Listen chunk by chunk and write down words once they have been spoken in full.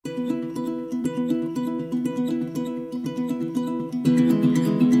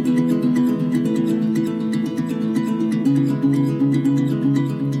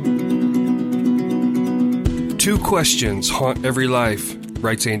questions haunt every life,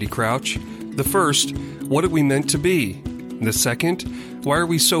 writes Andy Crouch. The first, what are we meant to be? The second, why are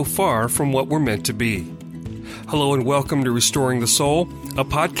we so far from what we're meant to be? Hello and welcome to Restoring the Soul, a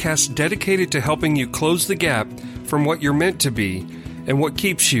podcast dedicated to helping you close the gap from what you're meant to be and what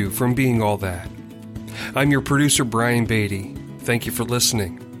keeps you from being all that. I'm your producer, Brian Beatty. Thank you for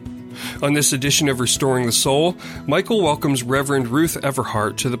listening. On this edition of Restoring the Soul, Michael welcomes Reverend Ruth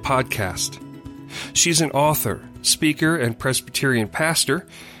Everhart to the podcast. She's an author, speaker, and Presbyterian pastor,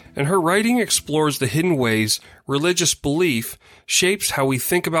 and her writing explores the hidden ways religious belief shapes how we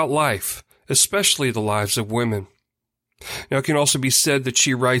think about life, especially the lives of women. Now, it can also be said that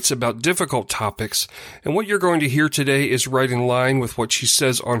she writes about difficult topics, and what you're going to hear today is right in line with what she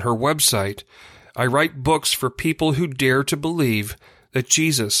says on her website. I write books for people who dare to believe that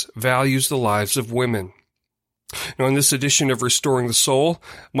Jesus values the lives of women. Now, in this edition of Restoring the Soul,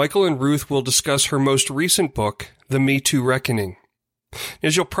 Michael and Ruth will discuss her most recent book, The Me Too Reckoning.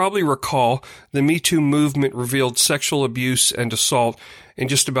 As you'll probably recall, the Me Too movement revealed sexual abuse and assault in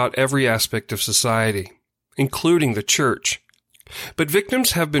just about every aspect of society, including the church. But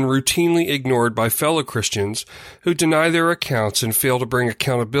victims have been routinely ignored by fellow Christians who deny their accounts and fail to bring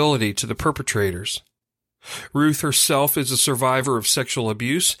accountability to the perpetrators. Ruth herself is a survivor of sexual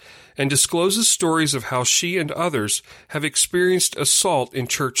abuse and discloses stories of how she and others have experienced assault in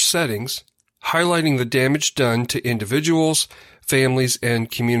church settings, highlighting the damage done to individuals, families,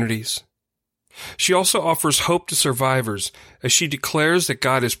 and communities. She also offers hope to survivors as she declares that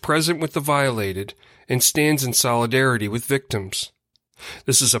God is present with the violated and stands in solidarity with victims.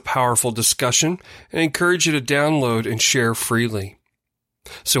 This is a powerful discussion, and I encourage you to download and share freely.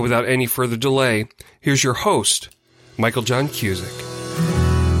 So without any further delay, here's your host, Michael John Cusick.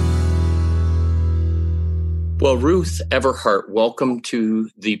 Well, Ruth Everhart, welcome to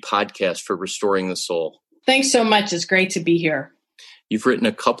the podcast for Restoring the Soul. Thanks so much. It's great to be here. You've written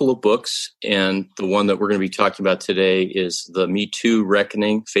a couple of books, and the one that we're going to be talking about today is The Me Too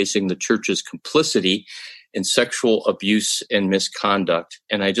Reckoning, Facing the Church's Complicity in Sexual Abuse and Misconduct.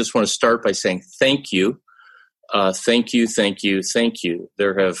 And I just want to start by saying thank you. Thank you.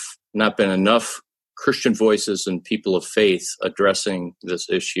 There have not been enough Christian voices and people of faith addressing this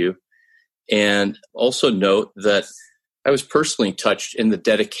issue. And also note that I was personally touched in the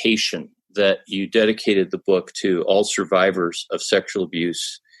dedication that you dedicated the book to all survivors of sexual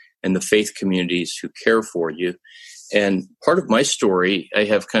abuse and the faith communities who care for you. And part of my story, I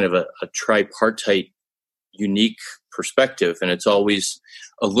have kind of a tripartite, unique perspective, and it's always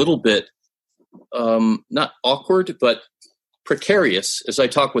a little bit not awkward, but precarious as I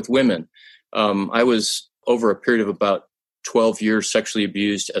talk with women. I was, over a period of about 12 years, sexually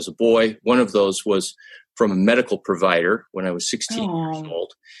abused as a boy. One of those was from a medical provider when I was 16 years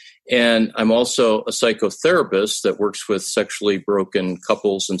old. And I'm also a psychotherapist that works with sexually broken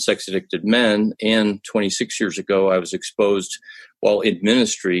couples and sex-addicted men. And 26 years ago, I was exposed while in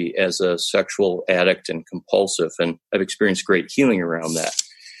ministry as a sexual addict and compulsive. And I've experienced great healing around that.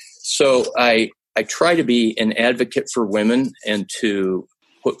 So I try to be an advocate for women and to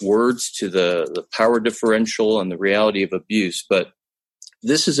put words to the power differential and the reality of abuse. But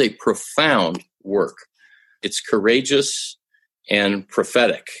this is a profound work. It's courageous and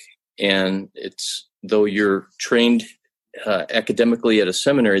prophetic. And it's, though you're trained academically at a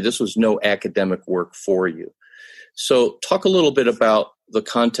seminary, this was no academic work for you. So talk a little bit about the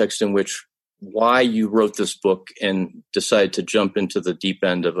context in which why you wrote this book and decided to jump into the deep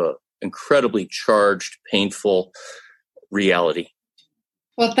end of a incredibly charged, painful reality.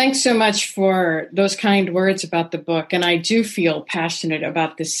 Well, thanks so much for those kind words about the book. And I do feel passionate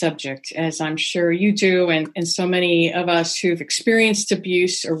about this subject, as I'm sure you do, and so many of us who've experienced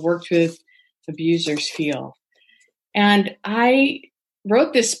abuse or worked with abusers feel. And I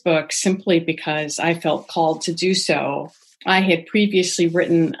wrote this book simply because I felt called to do so. I had previously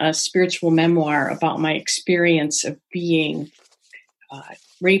written a spiritual memoir about my experience of being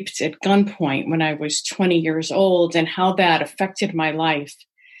raped at gunpoint when I was 20 years old and how that affected my life.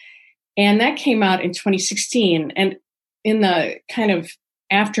 And that came out in 2016. And in the kind of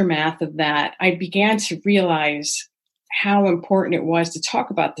aftermath of that, I began to realize how important it was to talk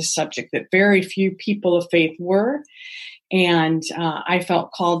about this subject, that very few people of faith were. And I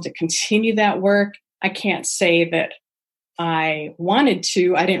felt called to continue that work. I can't say that I wanted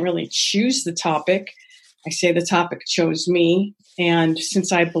to. I didn't really choose the topic. I say the topic chose me. And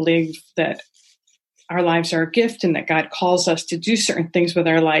since I believe that our lives are a gift and that God calls us to do certain things with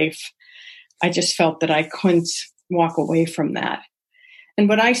our life, I just felt that I couldn't walk away from that. And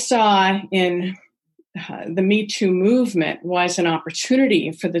what I saw in the Me Too movement was an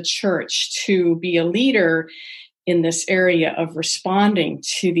opportunity for the church to be a leader in this area of responding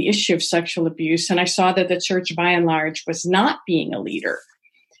to the issue of sexual abuse. And I saw that the church, by and large, was not being a leader.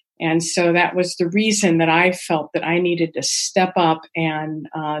 And so that was the reason that I felt that I needed to step up and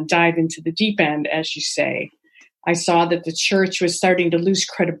dive into the deep end, as you say. I saw that the church was starting to lose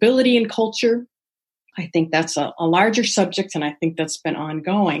credibility in culture. I think that's a larger subject, and I think that's been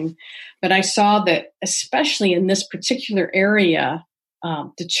ongoing. But I saw that, especially in this particular area,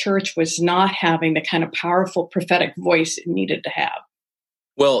 the church was not having the kind of powerful prophetic voice it needed to have.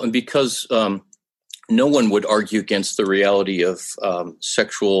 Well, and because no one would argue against the reality of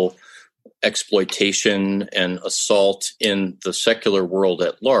sexual exploitation and assault in the secular world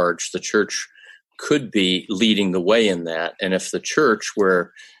at large, the church could be leading the way in that. And if the church,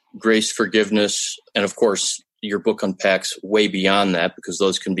 where grace, forgiveness, and of course, your book unpacks way beyond that, because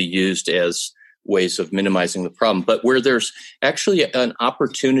those can be used as ways of minimizing the problem, but where there's actually an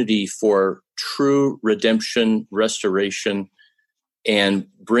opportunity for true redemption, restoration, and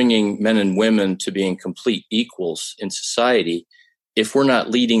bringing men and women to being complete equals in society, if we're not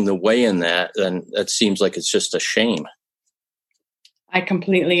leading the way in that, then that seems like it's just a shame. I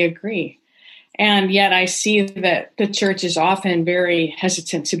completely agree. And yet I see that the church is often very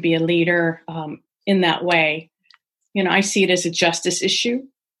hesitant to be a leader in that way. You know, I see it as a justice issue,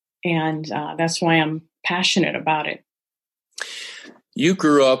 and that's why I'm passionate about it. You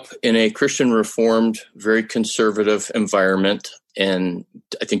grew up in a Christian Reformed, very conservative environment, and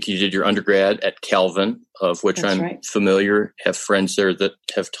I think you did your undergrad at Calvin, of which That's I'm right. familiar, have friends there that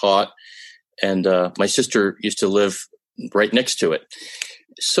have taught, and my sister used to live right next to it.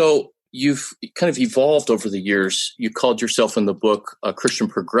 So you've kind of evolved over the years. You called yourself in the book a Christian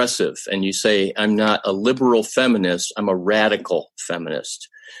progressive, and you say, I'm not a liberal feminist, I'm a radical feminist.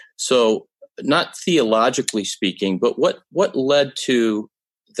 So not theologically speaking, but what led to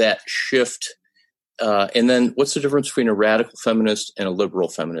that shift? And then what's the difference between a radical feminist and a liberal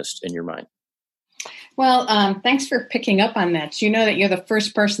feminist in your mind? Well, thanks for picking up on that. You know that you're the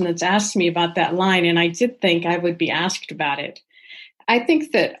first person that's asked me about that line, and I did think I would be asked about it. I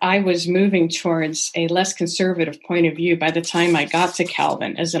think that I was moving towards a less conservative point of view by the time I got to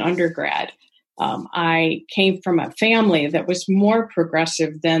Calvin as an undergrad. I came from a family that was more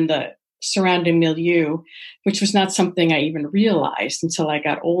progressive than the surrounding milieu, which was not something I even realized until I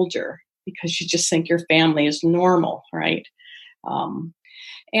got older, because you just think your family is normal, right?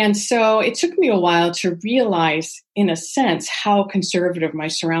 And so it took me a while to realize, in a sense, how conservative my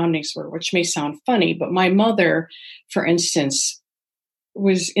surroundings were, which may sound funny, but my mother, for instance,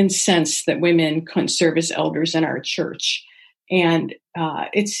 was incensed that women couldn't serve as elders in our church. And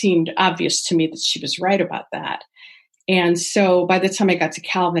it seemed obvious to me that she was right about that. And so by the time I got to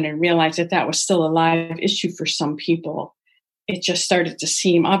Calvin and realized that that was still a live issue for some people, it just started to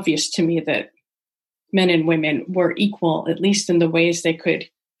seem obvious to me that men and women were equal, at least in the ways they could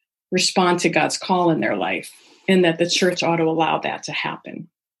respond to God's call in their life, and that the church ought to allow that to happen.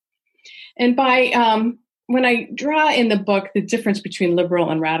 And by when I draw in the book the difference between liberal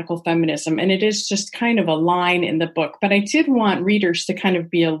and radical feminism, and it is just kind of a line in the book, but I did want readers to kind of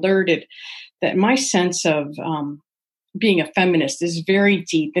be alerted that my sense of being a feminist is very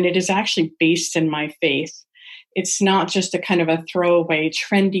deep, and it is actually based in my faith. It's not just a kind of a throwaway,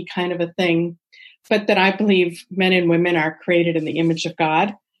 trendy kind of a thing, but that I believe men and women are created in the image of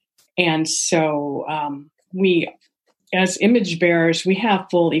God. And so we, as image bearers, we have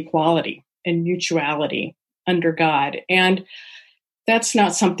full equality and mutuality under God. And that's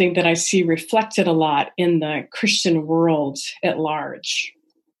not something that I see reflected a lot in the Christian world at large.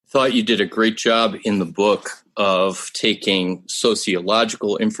 Thought you did a great job in the book of taking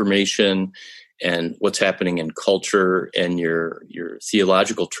sociological information and what's happening in culture and your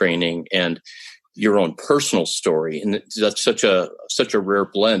theological training and your own personal story. And that's such a rare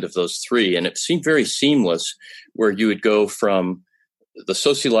blend of those three. And it seemed very seamless, where you would go from the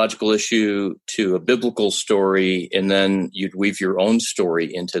sociological issue to a biblical story, and then you'd weave your own story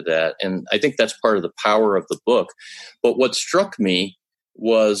into that. And I think that's part of the power of the book. But what struck me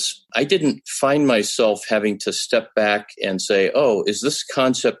was I didn't find myself having to step back and say, oh, is this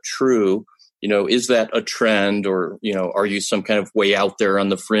concept true? You know, is that a trend? Or, you know, are you some kind of way out there on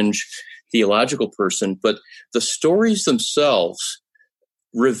the fringe theological person? But the stories themselves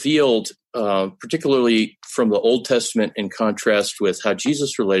revealed, particularly from the Old Testament in contrast with how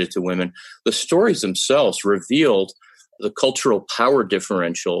Jesus related to women, the stories themselves revealed the cultural power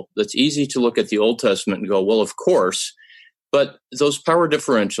differential that's easy to look at the Old Testament and go, well, of course, but those power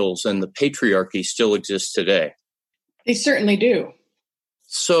differentials and the patriarchy still exist today. They certainly do.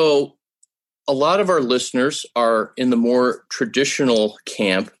 So a lot of our listeners are in the more traditional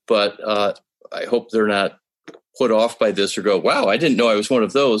camp, but I hope they're not put off by this or go, wow, I didn't know I was one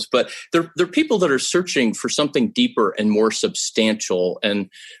of those. But they're people that are searching for something deeper and more substantial and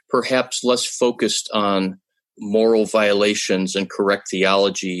perhaps less focused on moral violations and correct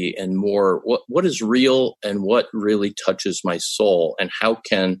theology and more what is real and what really touches my soul and how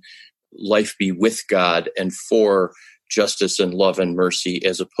can life be with God and for justice and love and mercy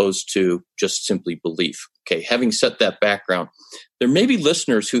as opposed to just simply belief. Okay, having set that background, there may be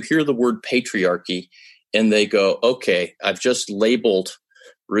listeners who hear the word patriarchy and they go, okay, I've just labeled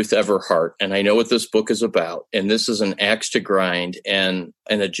Ruth Everhart, and I know what this book is about, and this is an axe to grind and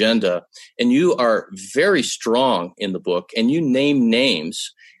an agenda. And you are very strong in the book, and you name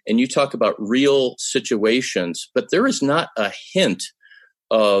names, and you talk about real situations, but there is not a hint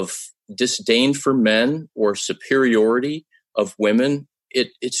of disdain for men or superiority of women.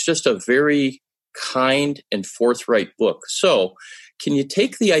 It's just a very kind and forthright book. So can you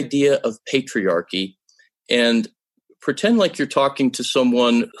take the idea of patriarchy and pretend like you're talking to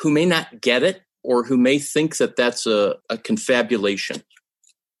someone who may not get it or who may think that that's a confabulation?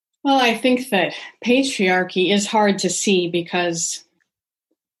 Well, I think that patriarchy is hard to see because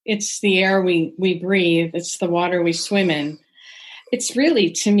it's the air we breathe. It's the water we swim in. It's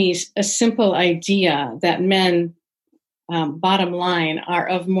really, to me, a simple idea that men, bottom line, are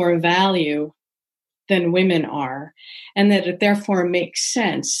of more value than women are, and that it therefore makes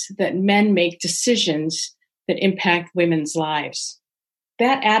sense that men make decisions that impact women's lives.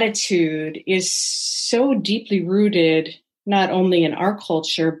 That attitude is so deeply rooted, not only in our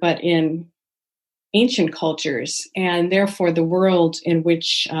culture, but in ancient cultures, and therefore the world in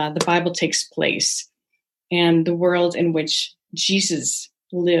which the Bible takes place and the world in which Jesus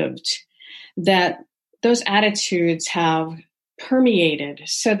lived, that those attitudes have permeated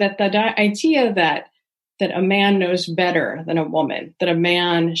so that the idea that a man knows better than a woman, that a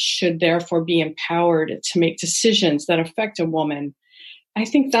man should therefore be empowered to make decisions that affect a woman, I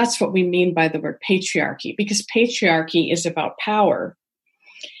think that's what we mean by the word patriarchy, because patriarchy is about power.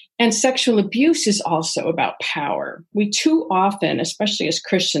 And sexual abuse is also about power. We too often, especially as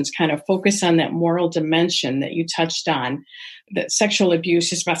Christians, kind of focus on that moral dimension that you touched on, that sexual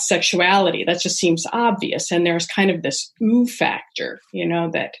abuse is about sexuality. That just seems obvious. And there's kind of this ooh factor,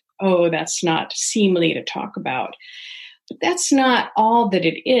 that, oh, that's not seemly to talk about. But that's not all that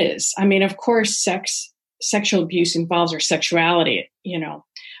it is. I mean, of course, sexual abuse involves our sexuality,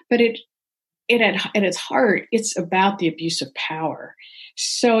 but at its heart, it's about the abuse of power.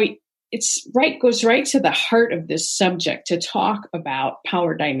 So goes right to the heart of this subject to talk about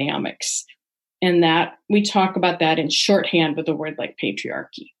power dynamics, and that we talk about that in shorthand with a word like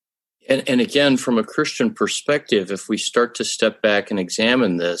patriarchy. And again, from a Christian perspective, if we start to step back and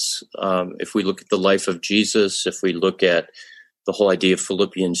examine this, if we look at the life of Jesus, if we look at the whole idea of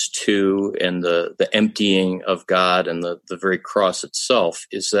Philippians 2 and the emptying of God and the very cross itself,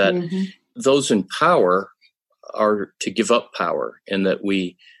 is that those in power are to give up power, and that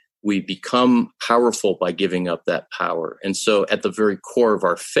we become powerful by giving up that power. And so at the very core of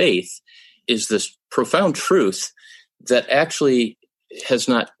our faith is this profound truth that actually has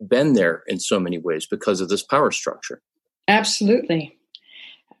not been there in so many ways because of this power structure. Absolutely.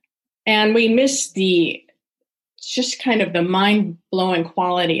 And we miss just kind of the mind-blowing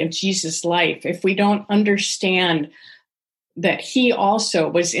quality of Jesus' life if we don't understand that he also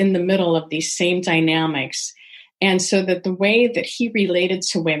was in the middle of these same dynamics. And so that the way that he related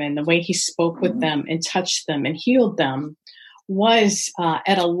to women, the way he spoke with them and touched them and healed them was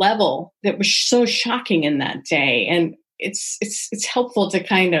at a level that was so shocking in that day. And it's helpful to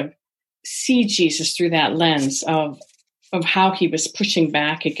kind of see Jesus through that lens of how he was pushing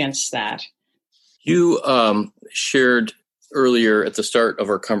back against that. You shared earlier at the start of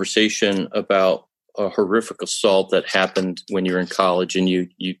our conversation about a horrific assault that happened when you were in college, and you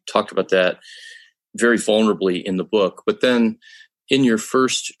talked about that very vulnerably in the book. But then in your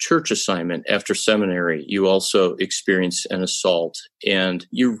first church assignment after seminary, you also experienced an assault, and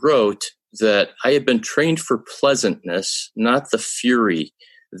you wrote that I had been trained for pleasantness, not the fury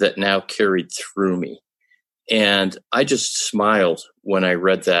that now carried through me. And I just smiled when I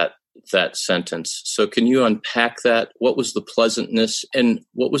read that sentence. So can you unpack that? What was the pleasantness and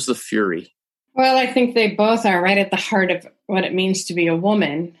what was the fury? Well, I think they both are right at the heart of what it means to be a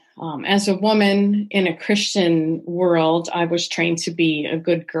woman. As a woman in a Christian world, I was trained to be a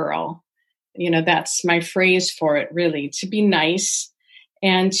good girl. That's my phrase for it, really, to be nice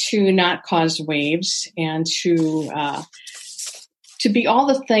and to not cause waves and to be all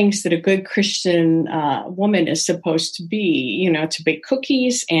the things that a good Christian woman is supposed to be, to bake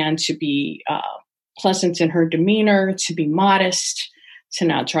cookies and to be pleasant in her demeanor, to be modest, to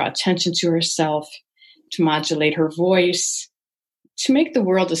not draw attention to herself. to modulate her voice, to make the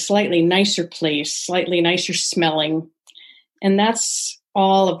world a slightly nicer place, slightly nicer smelling. And that's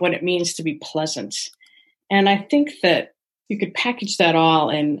all of what it means to be pleasant. And I think that you could package that all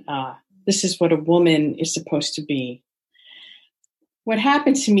in, this is what a woman is supposed to be. What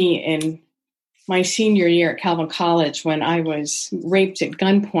happened to me in my senior year at Calvin College when I was raped at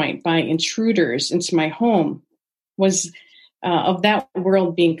gunpoint by intruders into my home was of that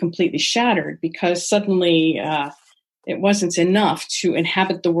world being completely shattered, because suddenly it wasn't enough to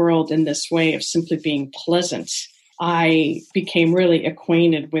inhabit the world in this way of simply being pleasant. I became really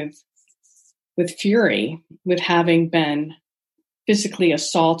acquainted with fury, with having been physically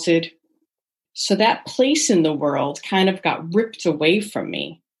assaulted. So that place in the world kind of got ripped away from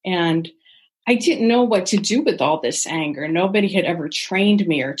me. And I didn't know what to do with all this anger. Nobody had ever trained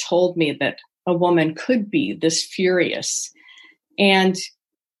me or told me that a woman could be this furious. And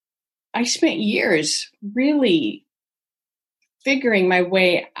I spent years really figuring my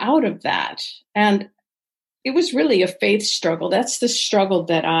way out of that. And it was really a faith struggle. That's the struggle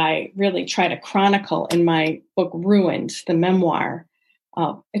that I really try to chronicle in my book, Ruined, the memoir.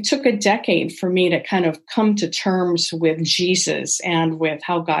 It took a decade for me to kind of come to terms with Jesus and with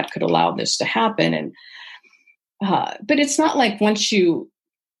how God could allow this to happen. And but it's not like once you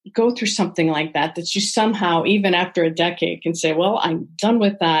go through something like that you somehow, even after a decade, can say, well, I'm done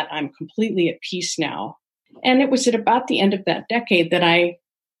with that. I'm completely at peace now. And it was at about the end of that decade that I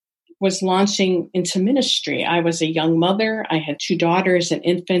was launching into ministry. I was a young mother. I had 2 daughters, an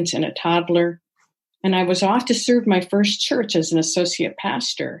infant and a toddler. And I was off to serve my first church as an associate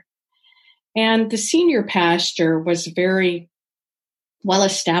pastor. And the senior pastor was a very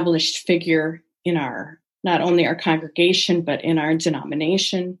well-established figure in not only our congregation, but in our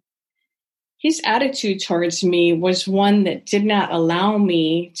denomination. His attitude towards me was one that did not allow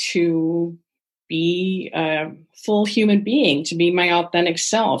me to be a full human being, to be my authentic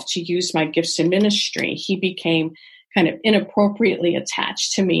self, to use my gifts in ministry. He became kind of inappropriately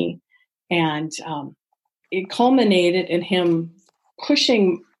attached to me. And it culminated in him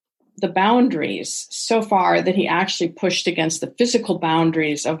pushing the boundaries so far that he actually pushed against the physical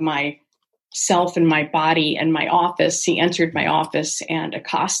boundaries of my self and my body and my office. He entered my office and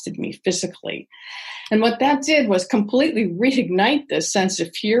accosted me physically. And what that did was completely reignite this sense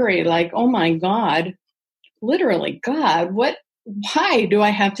of fury, like, oh my God, literally, God, why do I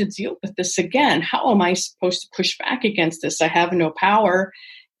have to deal with this again? How am I supposed to push back against this? I have no power.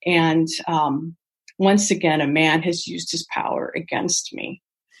 And once again, a man has used his power against me.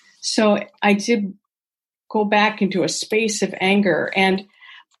 So I did go back into a space of anger. And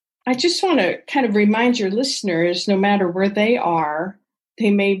I just want to kind of remind your listeners, no matter where they are,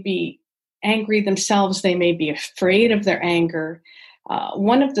 they may be angry themselves. They may be afraid of their anger.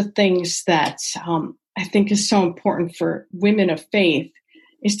 One of the things that I think is so important for women of faith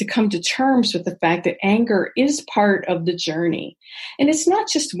is to come to terms with the fact that anger is part of the journey. And it's not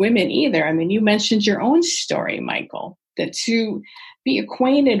just women either. I mean, you mentioned your own story, Michael, that to be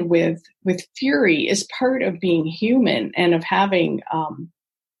acquainted with fury is part of being human and of having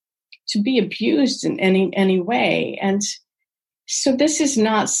to be abused in any way. And so this is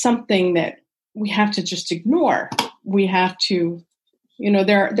not something that we have to just ignore. We have to,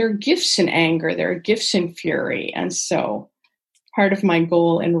 there are gifts in anger, there are gifts in fury. And so part of my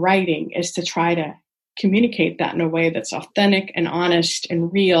goal in writing is to try to communicate that in a way that's authentic and honest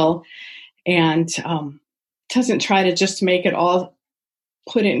and real, and doesn't try to just make it all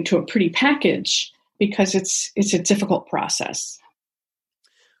put it into a pretty package, because it's a difficult process.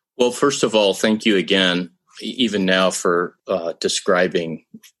 Well, first of all, thank you again, even now, for describing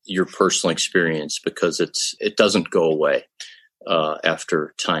your personal experience, because it doesn't go away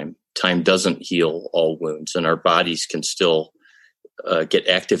after time. Time doesn't heal all wounds, and our bodies can still get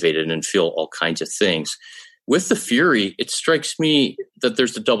activated and feel all kinds of things. With the fury, it strikes me that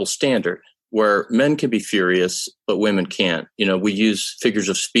there's a double standard where men can be furious, but women can't. We use figures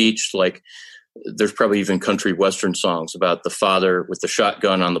of speech, like there's probably even country western songs about the father with the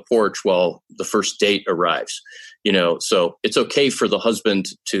shotgun on the porch while the first date arrives. So it's okay for the husband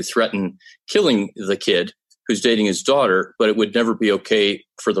to threaten killing the kid who's dating his daughter, but it would never be okay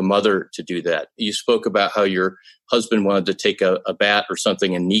for the mother to do that. You spoke about how your husband wanted to take a bat or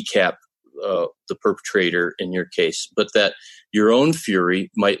something and kneecap the perpetrator in your case, but that your own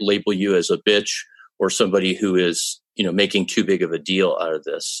fury might label you as a bitch or somebody who is, making too big of a deal out of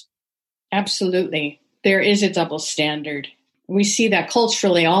this. Absolutely. There is a double standard. We see that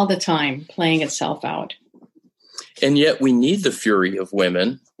culturally all the time playing itself out. And yet we need the fury of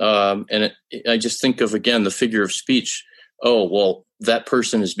women. I just think of, again, the figure of speech. Oh, well, that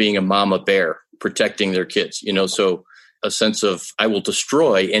person is being a mama bear protecting their kids, so a sense of I will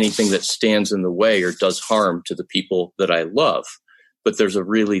destroy anything that stands in the way or does harm to the people that I love. But there's a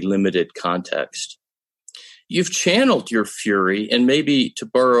really limited context. You've channeled your fury, and maybe to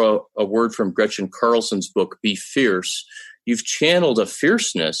borrow a word from Gretchen Carlson's book, Be Fierce, you've channeled a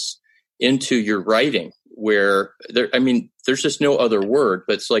fierceness into your writing where there's just no other word,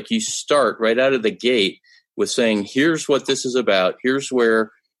 but it's like you start right out of the gate with saying, here's what this is about. Here's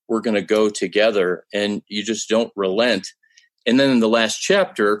where we're going to go together. And you just don't relent. And then in the last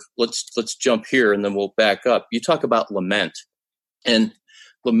chapter, let's jump here and then we'll back up. You talk about lament. And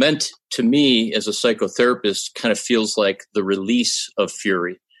lament, to me, as a psychotherapist, kind of feels like the release of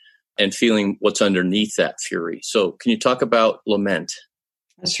fury and feeling what's underneath that fury. So can you talk about lament?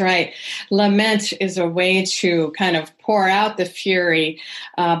 That's right. Lament is a way to kind of pour out the fury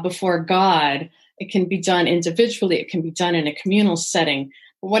before God. It can be done individually. It can be done in a communal setting.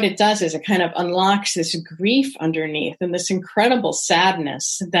 But what it does is it kind of unlocks this grief underneath and this incredible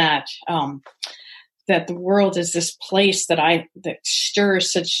sadness that that the world is this place that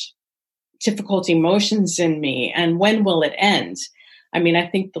stirs such difficult emotions in me. And when will it end? I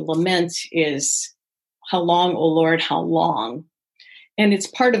think the lament is, how long, O Lord, how long? And it's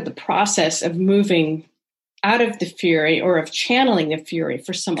part of the process of moving out of the fury or of channeling the fury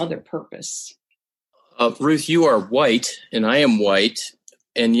for some other purpose. Ruth, you are white and I am white.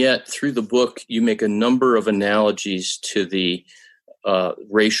 And yet through the book, you make a number of analogies to the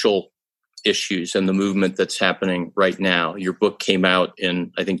racial issues and the movement that's happening right now. Your book came out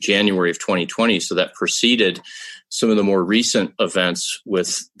in, I think, January of 2020. So that preceded some of the more recent events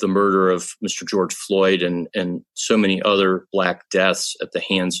with the murder of Mr. George Floyd and so many other Black deaths at the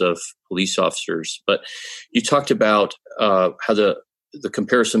hands of police officers. But you talked about how the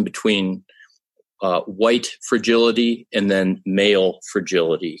comparison between white fragility and then male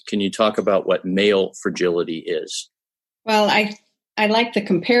fragility. Can you talk about what male fragility is? Well, I like the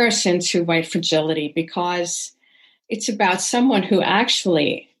comparison to white fragility because it's about someone who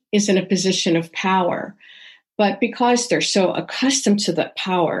actually is in a position of power, but because they're so accustomed to that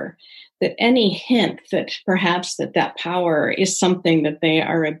power, that any hint that perhaps that power is something that they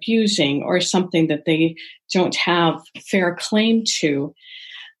are abusing or something that they don't have fair claim to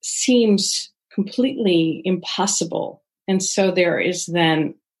seems completely impossible. And so there is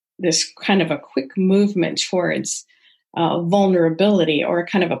then this kind of a quick movement towards vulnerability or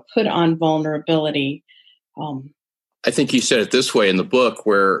kind of a put on vulnerability. I think you said it this way in the book,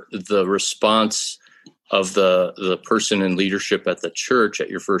 where the response of the person in leadership at the church, at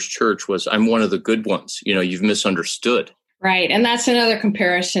your first church, was, I'm one of the good ones. You've misunderstood. Right. And that's another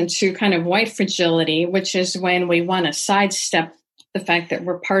comparison to kind of white fragility, which is when we want to sidestep the fact that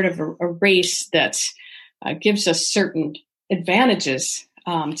we're part of a race that gives us certain advantages.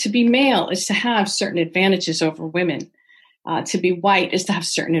 To be male is to have certain advantages over women. To be white is to have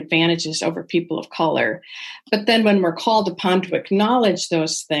certain advantages over people of color. But then when we're called upon to acknowledge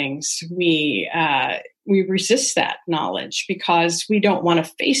those things, we resist that knowledge because we don't want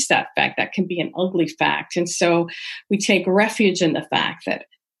to face that fact. That can be an ugly fact. And so we take refuge in the fact that,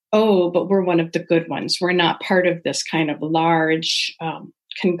 but we're one of the good ones. We're not part of this kind of large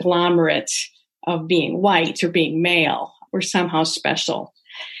conglomerate of being white or being male. We're somehow special.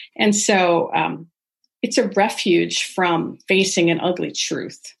 And so it's a refuge from facing an ugly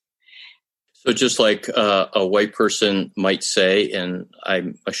truth. So just like a white person might say, and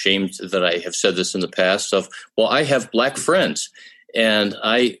I'm ashamed that I have said this in the past, of, well, I have Black friends and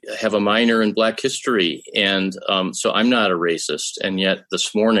I have a minor in Black history. And so I'm not a racist. And yet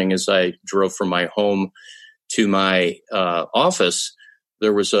this morning, as I drove from my home to my office,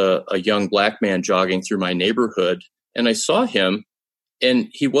 there was a young Black man jogging through my neighborhood. And I saw him. And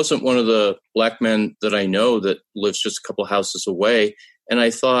he wasn't one of the Black men that I know that lives just a couple houses away. And I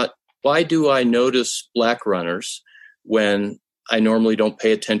thought, why do I notice Black runners when I normally don't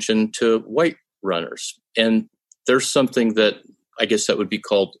pay attention to white runners? And there's something that I guess that would be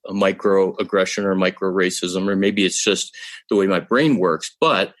called a microaggression or micro-racism, or maybe it's just the way my brain works.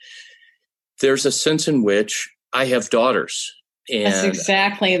 But there's a sense in which I have daughters. And that's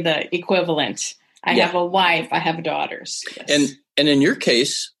exactly the equivalent. I have a wife, I have daughters. Yes. And in your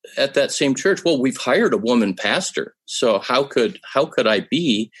case, at that same church, well, we've hired a woman pastor. So how could I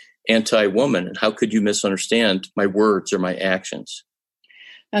be anti-woman? And how could you misunderstand my words or my actions?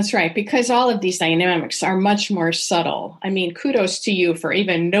 That's right, because all of these dynamics are much more subtle. I mean, kudos to you for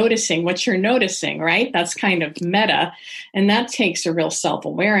even noticing what you're noticing, right? That's kind of meta. And that takes a real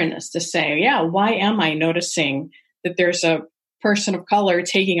self-awareness to say, yeah, why am I noticing that there's a person of color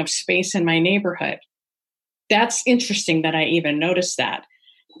taking up space in my neighborhood? That's interesting that I even noticed that.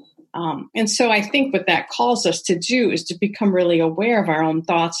 And so I think what that calls us to do is to become really aware of our own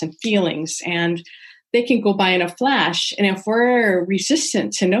thoughts and feelings. And they can go by in a flash. And if we're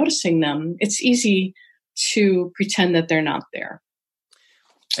resistant to noticing them, it's easy to pretend that they're not there.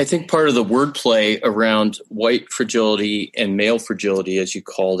 I think part of the wordplay around white fragility and male fragility, as you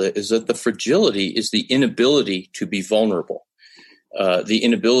called it, is that the fragility is the inability to be vulnerable, the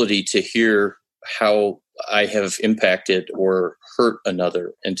inability to hear how I have impacted or hurt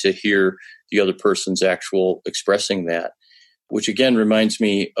another and to hear the other person's actual expressing that, which again reminds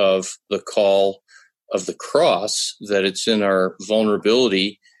me of the call of the cross, that it's in our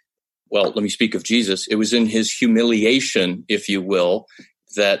vulnerability. Well, let me speak of Jesus. It was in his humiliation, if you will,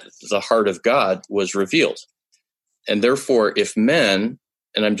 that the heart of God was revealed. And therefore, if men,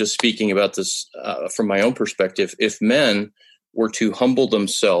 and I'm just speaking about this from my own perspective, if men were to humble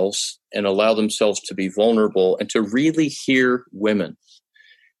themselves and allow themselves to be vulnerable and to really hear women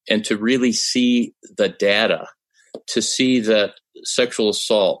and to really see the data, to see that sexual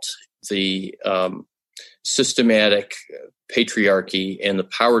assault, the systematic patriarchy and the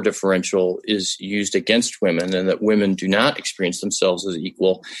power differential is used against women and that women do not experience themselves as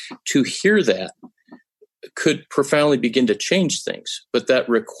equal, to hear that could profoundly begin to change things. But that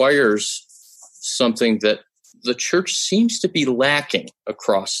requires something that the church seems to be lacking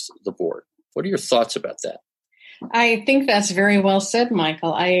across the board. What are your thoughts about that? I think that's very well said,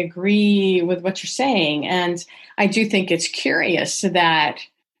 Michael. I agree with what you're saying. And I do think it's curious that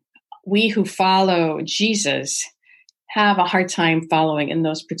we who follow Jesus have a hard time following in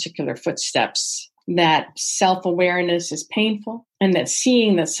those particular footsteps, that self-awareness is painful, and that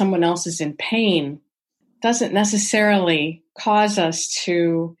seeing that someone else is in pain doesn't necessarily cause us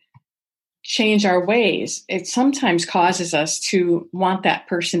to change our ways. It sometimes causes us to want that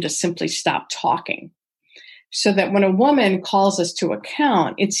person to simply stop talking. So that when a woman calls us to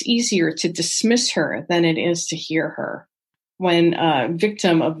account, it's easier to dismiss her than it is to hear her. When a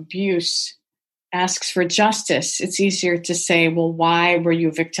victim of abuse asks for justice, it's easier to say, well, why were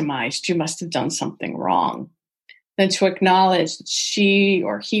you victimized? You must have done something wrong, than to acknowledge that she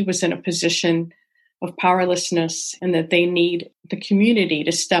or he was in a position of powerlessness and that they need the community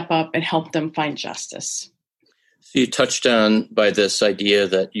to step up and help them find justice. So you touched on by this idea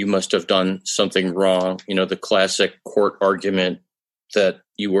that you must have done something wrong, the classic court argument that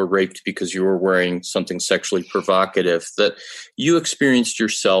you were raped because you were wearing something sexually provocative, that you experienced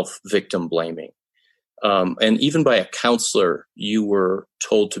yourself victim blaming. And even by a counselor, you were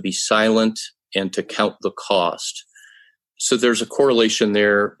told to be silent and to count the cost. So there's a correlation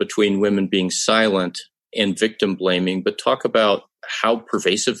there between women being silent and victim blaming, but talk about how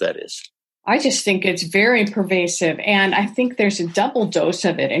pervasive that is. I just think it's very pervasive. And I think there's a double dose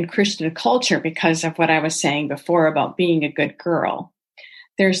of it in Christian culture because of what I was saying before about being a good girl.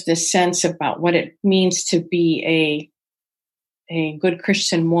 There's this sense about what it means to be a good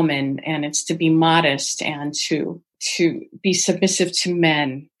Christian woman, and it's to be modest and to be submissive to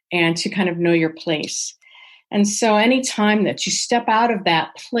men and to kind of know your place. And so anytime that you step out of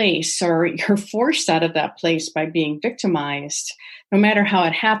that place or you're forced out of that place by being victimized, no matter how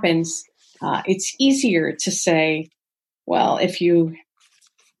it happens, it's easier to say, well, if you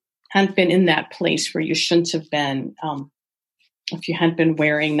hadn't been in that place where you shouldn't have been, if you hadn't been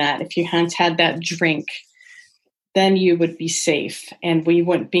wearing that, if you hadn't had that drink, then you would be safe and we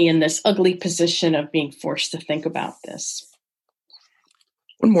wouldn't be in this ugly position of being forced to think about this.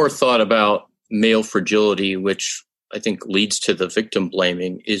 One more thought about male fragility, which I think leads to the victim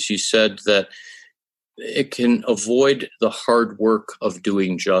blaming, is you said that it can avoid the hard work of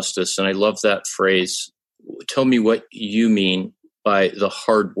doing justice. And I love that phrase. Tell me what you mean by the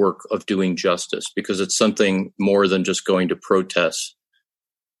hard work of doing justice, because it's something more than just going to protest.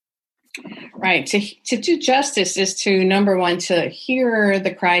 Right. To do justice is to, number one, to hear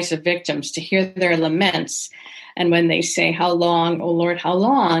the cries of victims, to hear their laments. And when they say, how long, oh Lord, how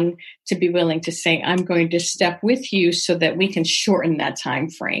long, to be willing to say, I'm going to step with you so that we can shorten that time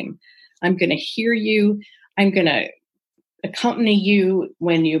frame. I'm going to hear you. I'm going to accompany you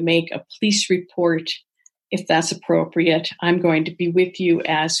when you make a police report, if that's appropriate. I'm going to be with you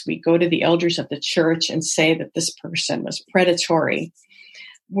as we go to the elders of the church and say that this person was predatory.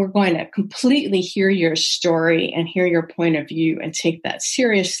 We're going to completely hear your story and hear your point of view and take that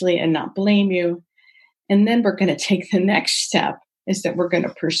seriously and not blame you. And then we're going to take the next step, is that we're going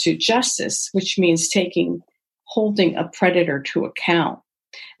to pursue justice, which means holding a predator to account.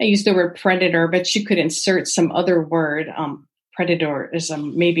 I use the word predator, but you could insert some other word. Predator is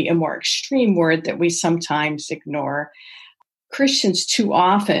maybe a more extreme word that we sometimes ignore. Christians too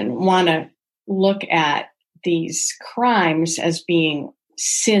often want to look at these crimes as being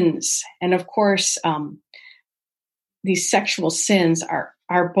sins. And of course, these sexual sins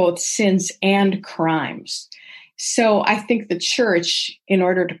are both sins and crimes. So I think the church, in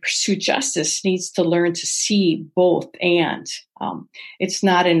order to pursue justice, needs to learn to see both. And it's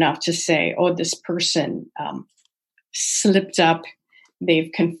not enough to say, oh, this person slipped up.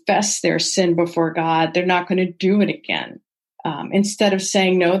 They've confessed their sin before God. They're not going to do it again. Instead of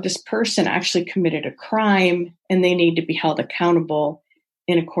saying, no, this person actually committed a crime and they need to be held accountable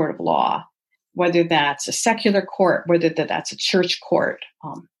in a court of law, whether that's a secular court, whether that's a church court.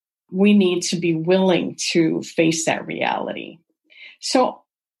 We need to be willing to face that reality. So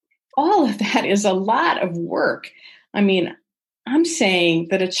all of that is a lot of work. I mean, I'm saying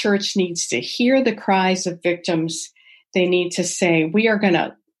that a church needs to hear the cries of victims. They need to say, we are going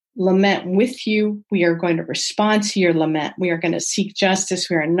to lament with you. We are going to respond to your lament. We are going to seek justice.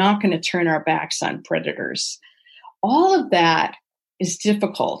 We are not going to turn our backs on predators. All of that is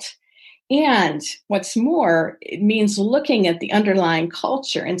difficult. And what's more, it means looking at the underlying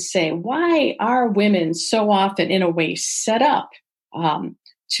culture and say, why are women so often, in a way, set up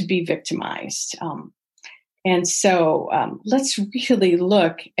to be victimized? And so let's really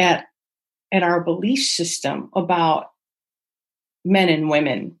look at our belief system about men and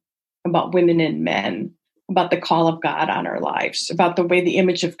women, about women and men, about the call of God on our lives, about the way the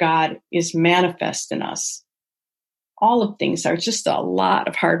image of God is manifest in us. All of things are just a lot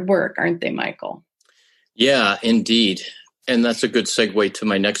of hard work, aren't they, Michael? Yeah, indeed. And that's a good segue to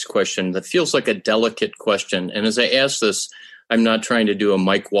my next question. That feels like a delicate question. And as I ask this, I'm not trying to do a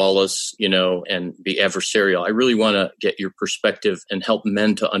Mike Wallace, and be adversarial. I really want to get your perspective and help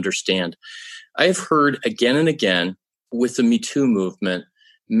men to understand. I've heard again and again with the Me Too movement,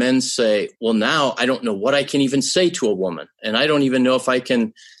 men say, well, now I don't know what I can even say to a woman. And I don't even know if I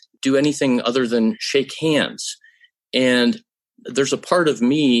can do anything other than shake hands. And there's a part of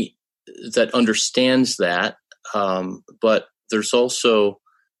me that understands that, but there's also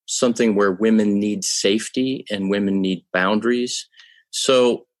something where women need safety and women need boundaries.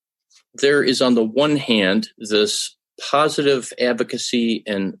 So there is, on the one hand, this positive advocacy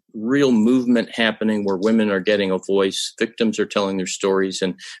and real movement happening where women are getting a voice, victims are telling their stories.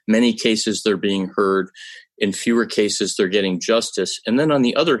 In many cases, they're being heard. In fewer cases, they're getting justice. And then on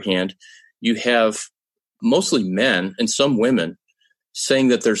the other hand, you have mostly men and some women saying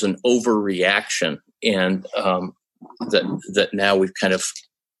that there's an overreaction and that now we've kind of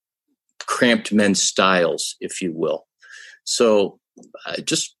cramped men's styles, if you will. So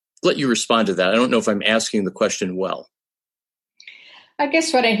just let you respond to that. I don't know if I'm asking the question well. I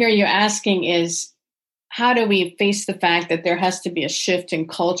guess what I hear you asking is, how do we face the fact that there has to be a shift in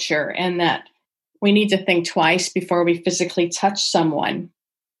culture and that we need to think twice before we physically touch someone?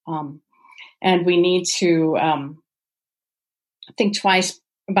 And we need to think twice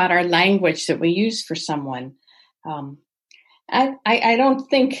about our language that we use for someone. I don't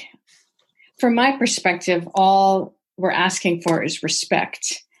think, from my perspective, all we're asking for is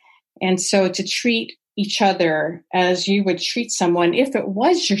respect. And so to treat each other as you would treat someone, if it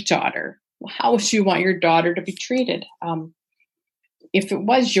was your daughter, how would you want your daughter to be treated? If it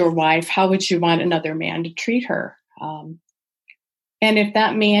was your wife, how would you want another man to treat her? And if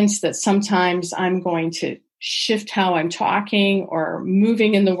that means that sometimes I'm going to shift how I'm talking or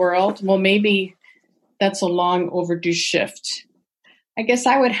moving in the world, well, maybe that's a long overdue shift. I guess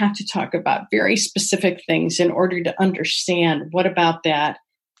I would have to talk about very specific things in order to understand what about that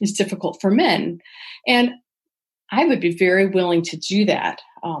is difficult for men. And I would be very willing to do that,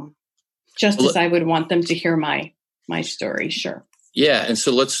 as I would want them to hear my story. Sure. Yeah. And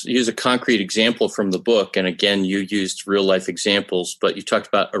so let's use a concrete example from the book. And again, you used real life examples, but you talked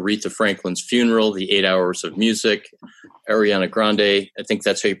about Aretha Franklin's funeral, the 8 hours of music. Ariana Grande, I think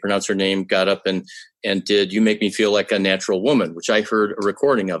that's how you pronounce her name, got up and did You Make Me Feel Like a Natural Woman, which I heard a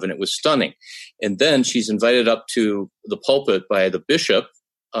recording of, and it was stunning. And then she's invited up to the pulpit by the bishop,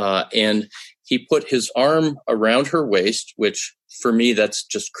 and he put his arm around her waist, which for me, that's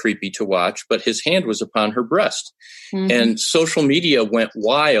just creepy to watch, but his hand was upon her breast. Mm-hmm. And social media went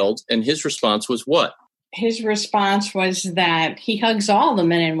wild, and his response was what? His response was that he hugs all the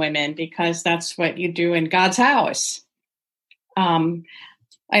men and women because that's what you do in God's house. I'd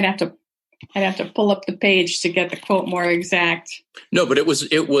have to pull up the page to get the quote more exact. No, but it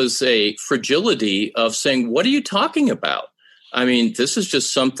was a fragility of saying, what are you talking about? I mean, this is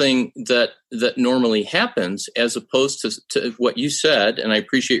just something that normally happens, as opposed to what you said, and I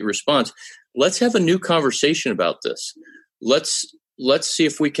appreciate your response. Let's have a new conversation about this. Let's see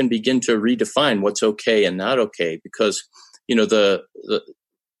if we can begin to redefine what's okay and not okay, because the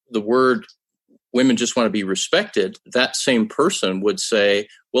word women just want to be respected, that same person would say,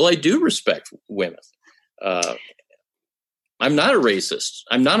 well, I do respect women. I'm not a racist.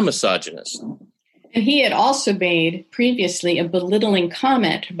 I'm not a misogynist. And he had also made previously a belittling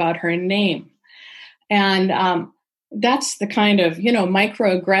comment about her name. And that's the kind of,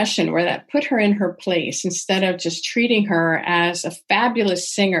 microaggression where that put her in her place instead of just treating her as a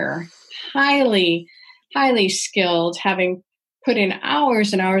fabulous singer, highly, highly skilled, having put in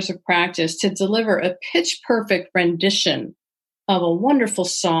hours and hours of practice to deliver a pitch perfect rendition of a wonderful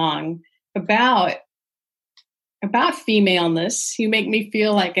song about femaleness. You make me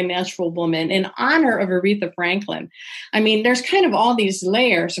feel like a natural woman in honor of Aretha Franklin. I mean, there's kind of all these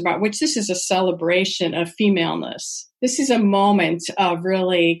layers about which this is a celebration of femaleness. This is a moment of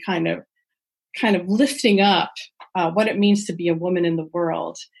really kind of lifting up what it means to be a woman in the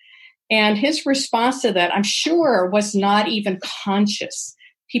world. And his response to that, I'm sure, was not even conscious.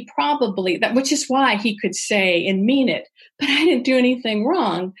 He probably, which is why he could say and mean it, but I didn't do anything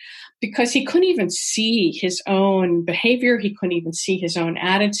wrong, because he couldn't even see his own behavior. He couldn't even see his own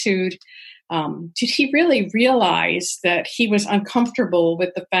attitude. Did he really realize that he was uncomfortable with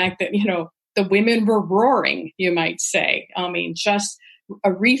the fact that, the women were roaring, you might say? I mean, just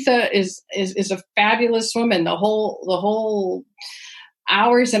Aretha is a fabulous woman. The whole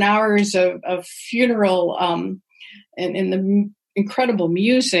hours and hours of funeral and the incredible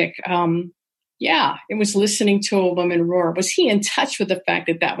music. It was listening to a woman roar. Was he in touch with the fact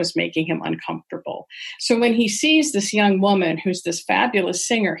that was making him uncomfortable? So when he sees this young woman who's this fabulous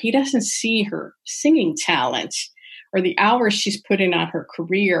singer, he doesn't see her singing talent or the hours she's put in on her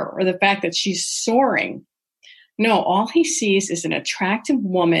career or the fact that she's soaring. No, all he sees is an attractive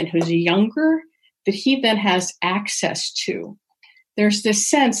woman who's younger that he then has access to. There's this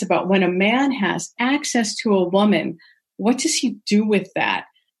sense about when a man has access to a woman, what does he do with that?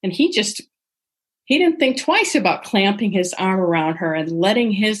 And he didn't think twice about clamping his arm around her and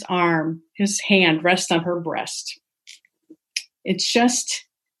letting his hand rest on her breast. It's just,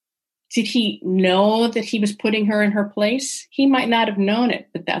 did he know that he was putting her in her place? He might not have known it,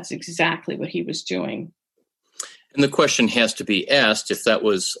 but that's exactly what he was doing. And the question has to be asked, if that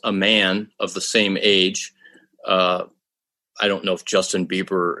was a man of the same age, I don't know if Justin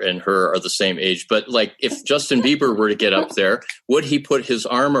Bieber and her are the same age, but like if Justin Bieber were to get up there, would he put his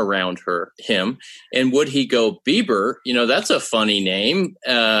arm around him? And would he go, Bieber, that's a funny name,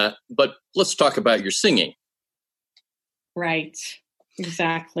 but let's talk about your singing. Right.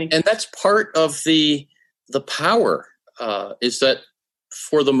 Exactly. And that's part of the power, is that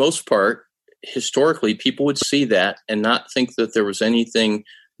for the most part, historically, people would see that and not think that there was anything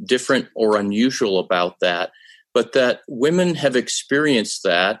different or unusual about that. But that women have experienced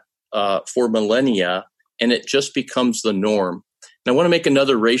that for millennia, and it just becomes the norm. And I want to make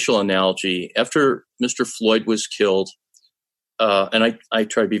another racial analogy. After Mr. Floyd was killed, and I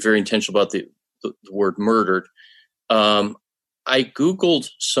try to be very intentional about the word murdered, I Googled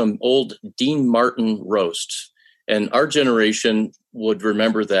some old Dean Martin roasts, and our generation would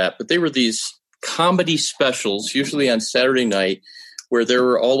remember that. But they were these comedy specials, usually on Saturday night, where there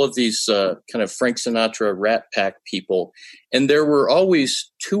were all of these kind of Frank Sinatra Rat Pack people. And there were always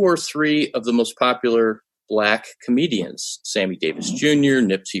 2 or 3 of the most popular Black comedians, Sammy Davis Jr.,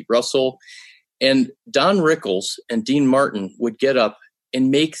 Nipsey Russell. And Don Rickles and Dean Martin would get up and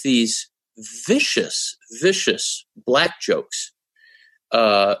make these vicious Black jokes.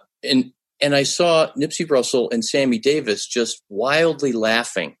 And I saw Nipsey Russell and Sammy Davis just wildly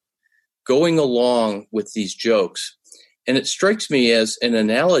laughing, going along with these jokes. And it strikes me as an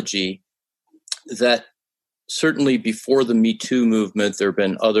analogy that certainly before the Me Too movement, there have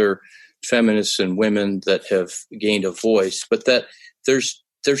been other feminists and women that have gained a voice, but that there's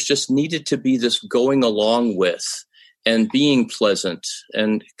just needed to be this going along with and being pleasant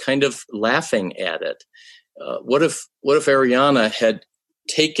and kind of laughing at it. What if Ariana had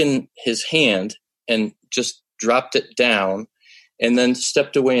taken his hand and just dropped it down and then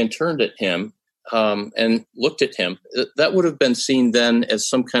stepped away and turned at him and looked at him? That would have been seen then as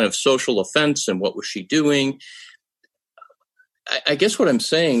some kind of social offense, and what was she doing? I guess what I'm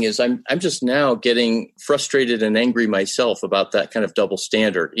saying is I'm just now getting frustrated and angry myself about that kind of double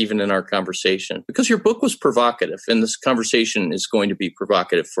standard, even in our conversation, because your book was provocative, and this conversation is going to be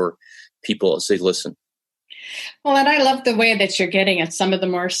provocative for people as they listen. Well, and I love the way that you're getting at some of the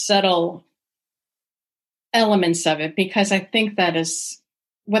more subtle elements of it, because I think that is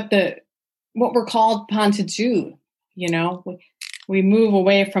what we're called upon to do. We move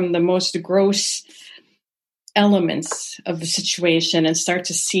away from the most gross elements of the situation and start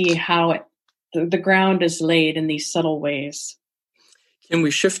to see how the ground is laid in these subtle ways. And we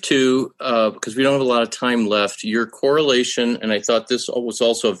shift to, because we don't have a lot of time left, your correlation, and I thought this was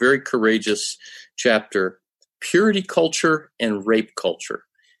also a very courageous chapter, purity culture and rape culture.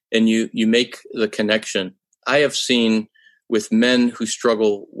 And you make the connection. I have seen with men who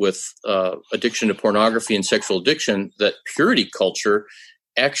struggle with addiction to pornography and sexual addiction that purity culture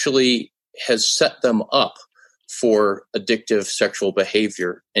actually has set them up for addictive sexual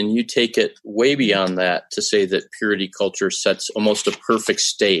behavior. And you take it way beyond that to say that purity culture sets almost a perfect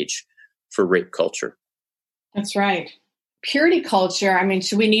stage for rape culture. That's right. Purity culture, I mean,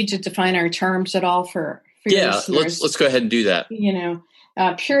 should we need to define our terms at all for your listeners? let's go ahead and do that.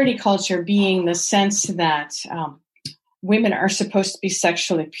 Purity culture being the sense that women are supposed to be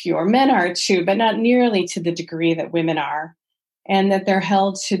sexually pure. Men are too, but not nearly to the degree that women are. And that they're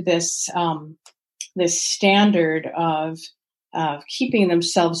held to this standard of keeping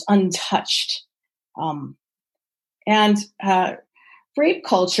themselves untouched. And rape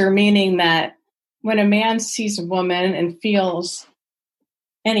culture, meaning that when a man sees a woman and feels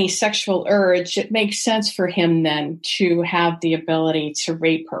any sexual urge, it makes sense for him then to have the ability to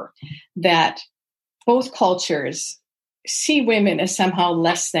rape her. That both cultures see women as somehow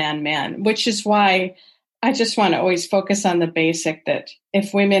less than men, which is why I just want to always focus on the basic that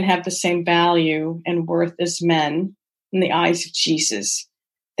if women have the same value and worth as men in the eyes of Jesus,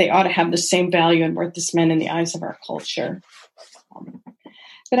 they ought to have the same value and worth as men in the eyes of our culture.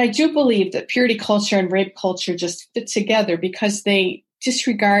 But I do believe that purity culture and rape culture just fit together because they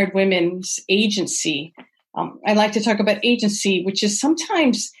disregard women's agency. I like to talk about agency, which is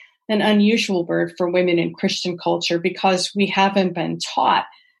sometimes an unusual word for women in Christian culture because we haven't been taught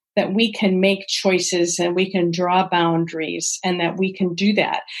that we can make choices and we can draw boundaries and that we can do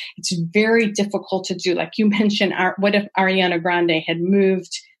that. It's very difficult to do. Like you mentioned, what if Ariana Grande had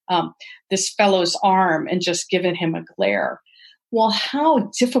moved this fellow's arm and just given him a glare? Well, how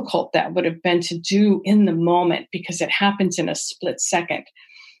difficult that would have been to do in the moment because it happens in a split second.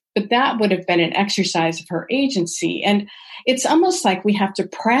 But that would have been an exercise of her agency. And it's almost like we have to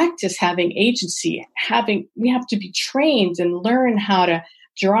practice having agency. We have to be trained and learn how to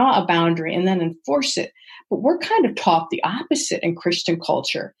draw a boundary and then enforce it. But we're kind of taught the opposite in Christian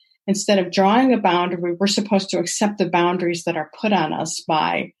culture. Instead of drawing a boundary, we're supposed to accept the boundaries that are put on us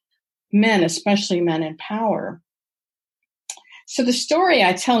by men, especially men in power. So the story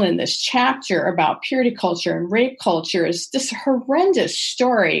I tell in this chapter about purity culture and rape culture is this horrendous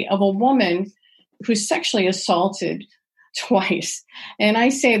story of a woman who's sexually assaulted twice. And I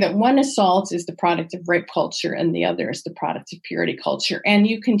say that one assault is the product of rape culture and the other is the product of purity culture. And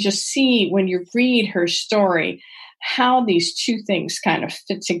you can just see when you read her story how these two things kind of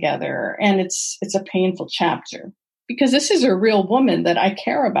fit together. And it's a painful chapter because this is a real woman that I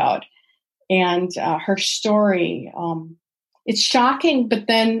care about. And her story, it's shocking, but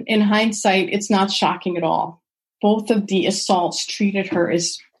then in hindsight, it's not shocking at all. Both of the assaults treated her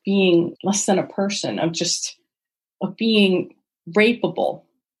as being less than a person, of being rapeable.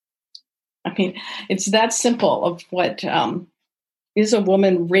 I mean, it's that simple of what is a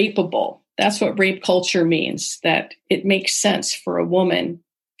woman rapeable. That's what rape culture means, that it makes sense for a woman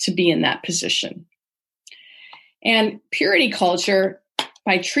to be in that position. And purity culture,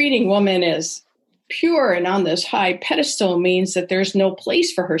 by treating women as pure and on this high pedestal, means that there's no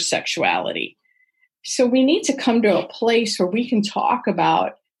place for her sexuality. So we need to come to a place where we can talk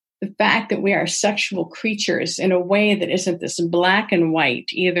about the fact that we are sexual creatures in a way that isn't this black and white.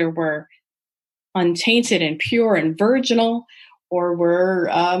 Either we're untainted and pure and virginal, or we're,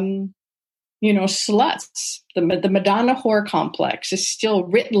 sluts. The Madonna whore complex is still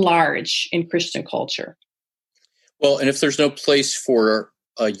writ large in Christian culture. Well, and if there's no place for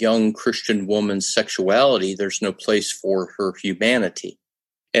a young Christian woman's sexuality, there's no place for her humanity.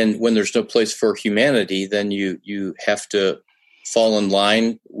 And when there's no place for humanity, then you have to fall in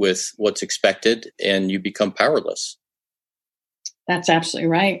line with what's expected and you become powerless. That's absolutely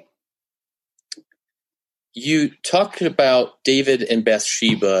right. You talked about David and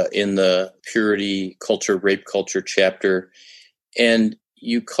Bathsheba in the purity culture, rape culture chapter, and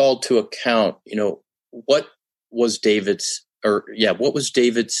you called to account, what was David's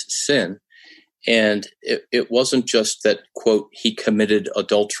sin? And it wasn't just that, quote, he committed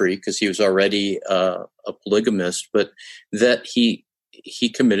adultery because he was already a polygamist, but that he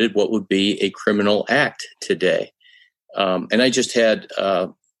committed what would be a criminal act today. And I just had a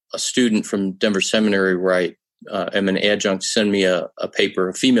student from Denver Seminary where I am an adjunct send me a paper,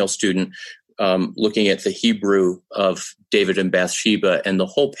 a female student, looking at the Hebrew of David and Bathsheba, and the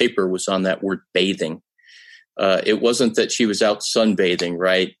whole paper was on that word bathing. It wasn't that she was out sunbathing,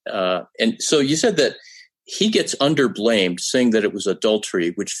 right? And so you said that he gets underblamed, saying that it was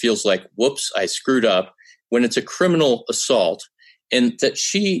adultery, which feels like, whoops, I screwed up, when it's a criminal assault, and that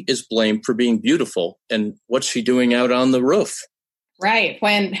she is blamed for being beautiful. And what's she doing out on the roof? Right.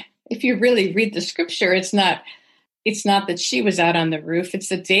 When, if you really read the scripture, it's not that she was out on the roof. It's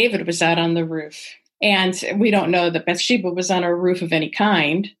that David was out on the roof. And we don't know that Bathsheba was on a roof of any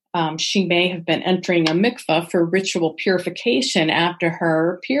kind. She may have been entering a mikvah for ritual purification after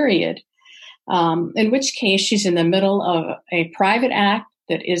her period, in which case she's in the middle of a private act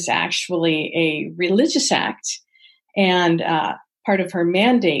that is actually a religious act and part of her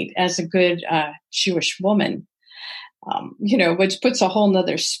mandate as a good Jewish woman, which puts a whole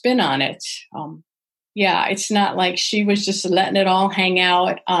nother spin on it. It's not like she was just letting it all hang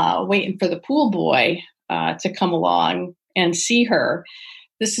out, waiting for the pool boy to come along and see her.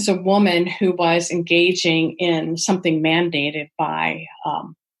 This is a woman who was engaging in something mandated by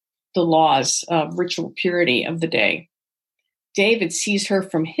the laws of ritual purity of the day. David sees her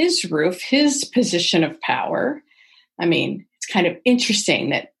from his roof, his position of power. I mean, it's kind of interesting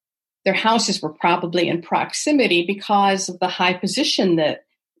that their houses were probably in proximity because of the high position that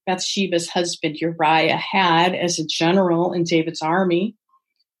Bathsheba's husband Uriah had as a general in David's army.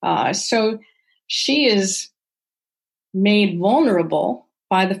 So she is made vulnerable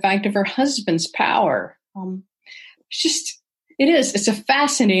by the fact of her husband's power. It's a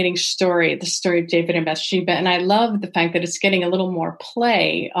fascinating story, the story of David and Bathsheba, and I love the fact that it's getting a little more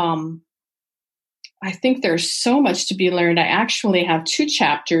play. I think there's so much to be learned. I actually have 2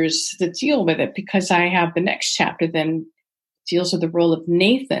 chapters that deal with it because I have the next chapter then deals with the role of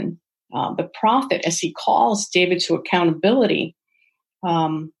Nathan, the prophet, as he calls David to accountability.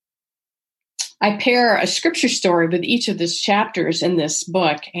 I pair a scripture story with each of these chapters in this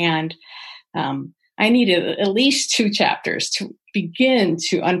book, and I needed at least 2 chapters to begin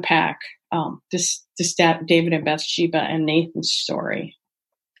to unpack this David and Bathsheba and Nathan's story.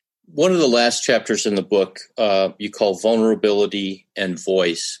 One of the last chapters in the book you call Vulnerability and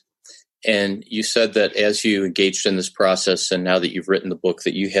Voice. And you said that as you engaged in this process and now that you've written the book,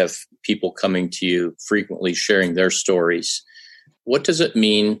 that you have people coming to you frequently sharing their stories. What does it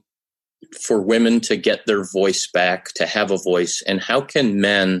mean for women to get their voice back, to have a voice? And how can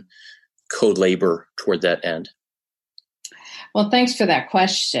men co-labor toward that end? Well, thanks for that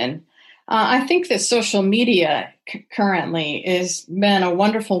question. I think that social media currently has been a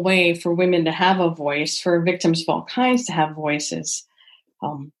wonderful way for women to have a voice, for victims of all kinds to have voices.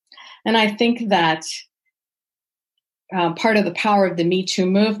 And I think that part of the power of the Me Too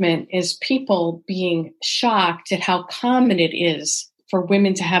movement is people being shocked at how common it is for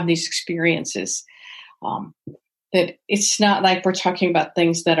women to have these experiences. That it's not like we're talking about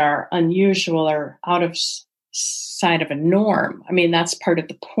things that are unusual or out of sight of a norm. I mean, that's part of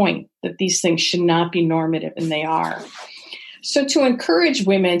the point, that these things should not be normative, and they are. So to encourage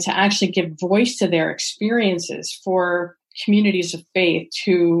women to actually give voice to their experiences, for communities of faith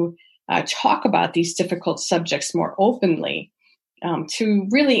to talk about these difficult subjects more openly, to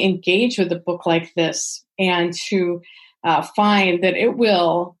really engage with a book like this, and to find that it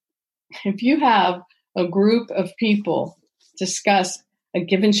will, if you have a group of people discuss a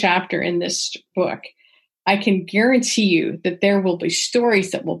given chapter in this book, I can guarantee you that there will be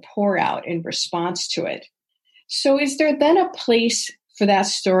stories that will pour out in response to it. So is there then a place for that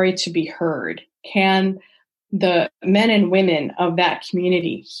story to be heard? Can the men and women of that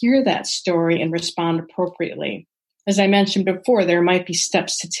community hear that story and respond appropriately? As I mentioned before, there might be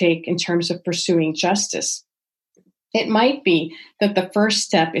steps to take in terms of pursuing justice. It might be that the first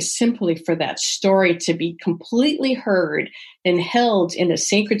step is simply for that story to be completely heard and held in a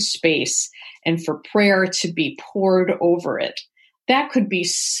sacred space, and for prayer to be poured over it. That could be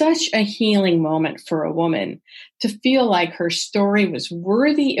such a healing moment for a woman, to feel like her story was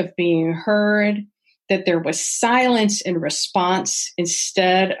worthy of being heard, that there was silence in response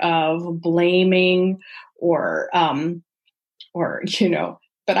instead of blaming or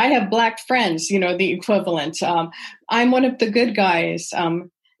but I have Black friends, the equivalent. I'm one of the good guys.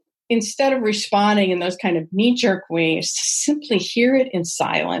 Instead of responding in those kind of knee-jerk ways, to simply hear it in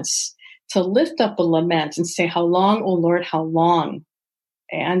silence, to lift up a lament and say, "How long, O Lord, how long?"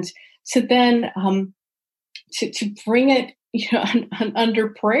 And to then to bring it under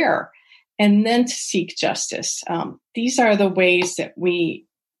prayer, and then to seek justice. These are the ways that we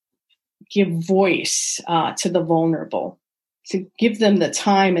give voice to the vulnerable, to give them the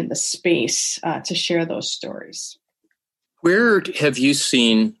time and the space to share those stories. Where have you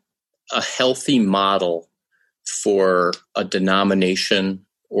seen a healthy model for a denomination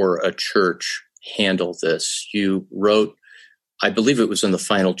or a church handle this? You wrote I believe it was in the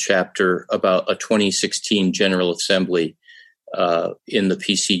final chapter about a 2016 General Assembly in the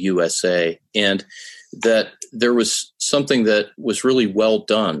PCUSA, and that there was something that was really well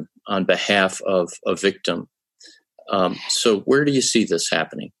done on behalf of a victim. So where do you see this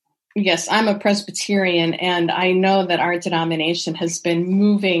happening? Yes, I'm a Presbyterian, and I know that our denomination has been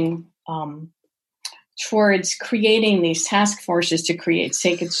moving towards creating these task forces to create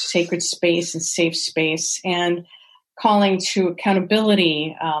sacred space and safe space, and calling to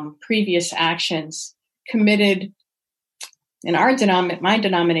accountability previous actions committed. In my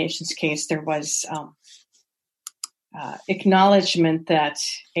denomination's case, there was acknowledgement that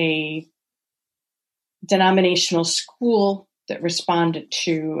a denominational school that responded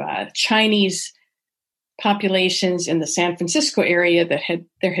to Chinese populations in the San Francisco area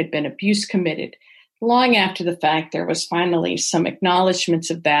there had been abuse committed. Long after the fact, there was finally some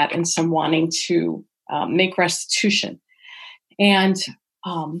acknowledgments of that and some wanting to make restitution. And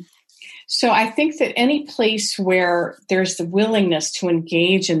so I think that any place where there's the willingness to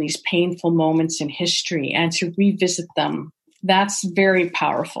engage in these painful moments in history and to revisit them, that's very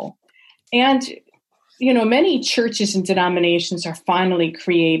powerful. And, many churches and denominations are finally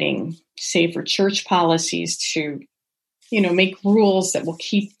creating safer church policies to, make rules that will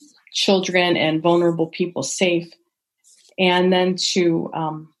keep children and vulnerable people safe, and then to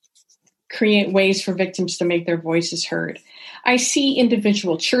create ways for victims to make their voices heard. I see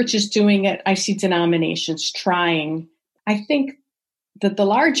individual churches doing it. I see denominations trying. I think that the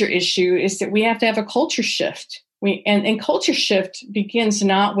larger issue is that we have to have a culture shift. And culture shift begins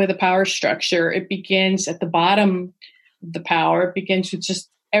not with a power structure. It begins at the bottom of the power. It begins with just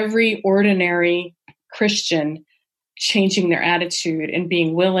every ordinary Christian changing their attitude and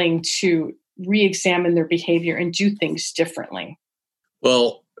being willing to re-examine their behavior and do things differently.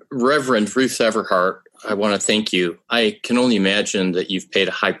 Well, Reverend Ruth Everhart, I want to thank you. I can only imagine that you've paid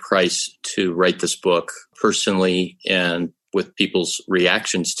a high price to write this book personally and with people's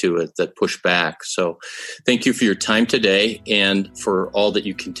reactions to it that push back. So thank you for your time today and for all that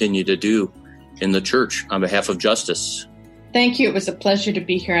you continue to do in the church on behalf of justice. Thank you. It was a pleasure to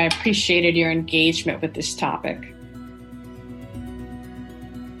be here. I appreciated your engagement with this topic.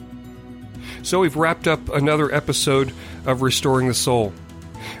 So we've wrapped up another episode of Restoring the Soul.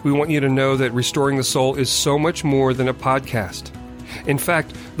 We want you to know that Restoring the Soul is so much more than a podcast. In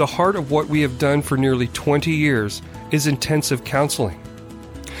fact, the heart of what we have done for nearly 20 years is intensive counseling.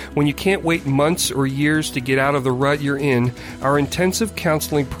 When you can't wait months or years to get out of the rut you're in, our intensive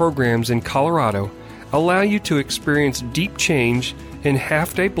counseling programs in Colorado allow you to experience deep change in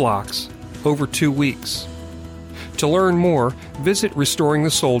half-day blocks over 2 weeks. To learn more, visit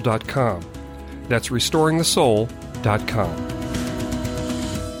restoringthesoul.com. That's restoringthesoul.com.